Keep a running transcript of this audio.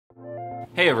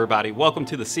Hey everybody, welcome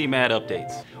to the CMAD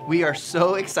Updates. We are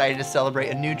so excited to celebrate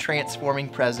a new transforming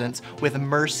presence with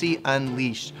Mercy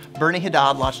Unleashed. Bernie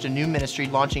Haddad launched a new ministry,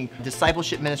 launching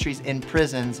discipleship ministries in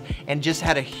prisons, and just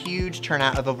had a huge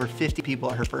turnout of over 50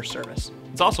 people at her first service.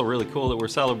 It's also really cool that we're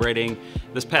celebrating.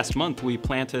 This past month we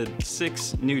planted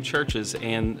 6 new churches,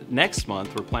 and next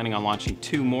month we're planning on launching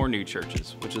 2 more new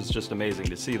churches, which is just amazing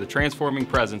to see the transforming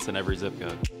presence in every zip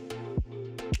code.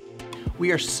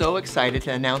 We are so excited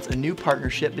to announce a new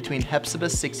partnership between Hephzibah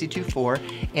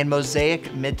 62.4 and Mosaic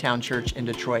Midtown Church in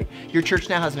Detroit. Your church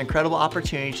now has an incredible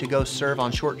opportunity to go serve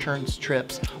on short-term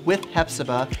trips with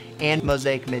Hephzibah and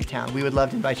Mosaic Midtown. We would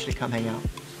love to invite you to come hang out.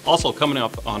 Also coming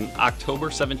up on October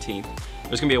 17th,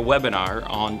 there's going to be a webinar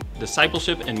on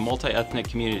discipleship in multi-ethnic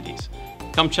communities.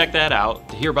 Come check that out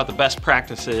to hear about the best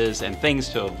practices and things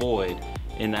to avoid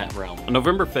in that realm. On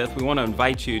November 5th, we want to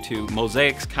invite you to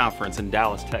Mosaic's conference in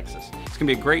Dallas, Texas. It's going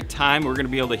to be a great time. We're going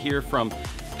to be able to hear from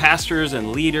pastors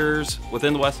and leaders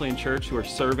within the Wesleyan Church who are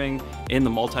serving in the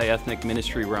multi-ethnic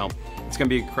ministry realm. It's going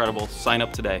to be incredible. Sign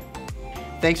up today.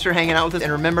 Thanks for hanging out with us,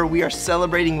 and remember, we are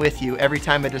celebrating with you every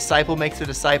time a disciple makes a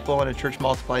disciple and a church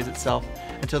multiplies itself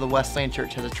until the Wesleyan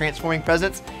Church has a transforming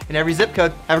presence in every zip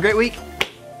code. Have a great week.